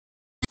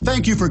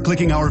Thank you for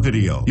clicking our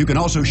video. You can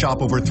also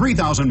shop over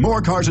 3,000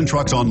 more cars and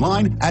trucks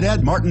online at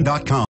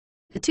edmartin.com.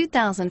 The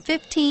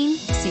 2015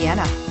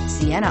 Sienna.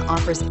 Sienna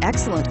offers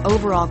excellent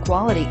overall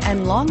quality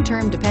and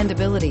long-term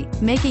dependability,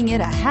 making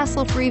it a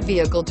hassle-free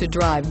vehicle to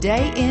drive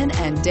day in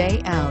and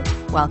day out,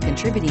 while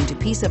contributing to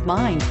peace of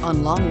mind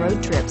on long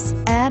road trips.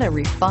 Add a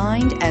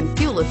refined and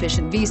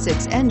fuel-efficient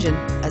V6 engine,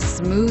 a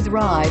smooth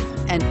ride,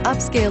 and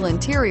upscale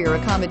interior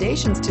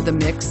accommodations to the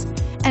mix,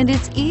 and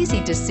it's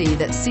easy to see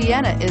that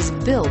Sienna is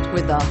built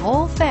with the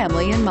whole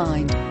family in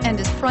mind and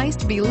is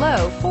priced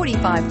below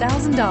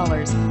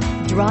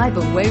 $45,000. Drive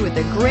away with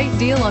a great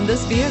deal on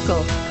this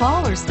vehicle.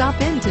 Call or stop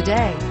in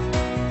today.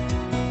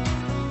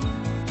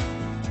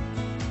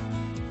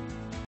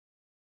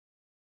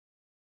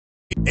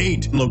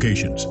 Eight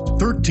locations,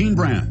 13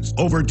 brands,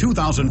 over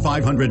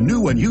 2,500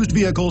 new and used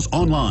vehicles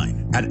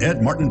online at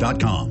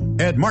edmartin.com.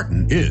 Ed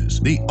Martin is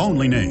the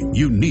only name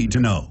you need to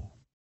know.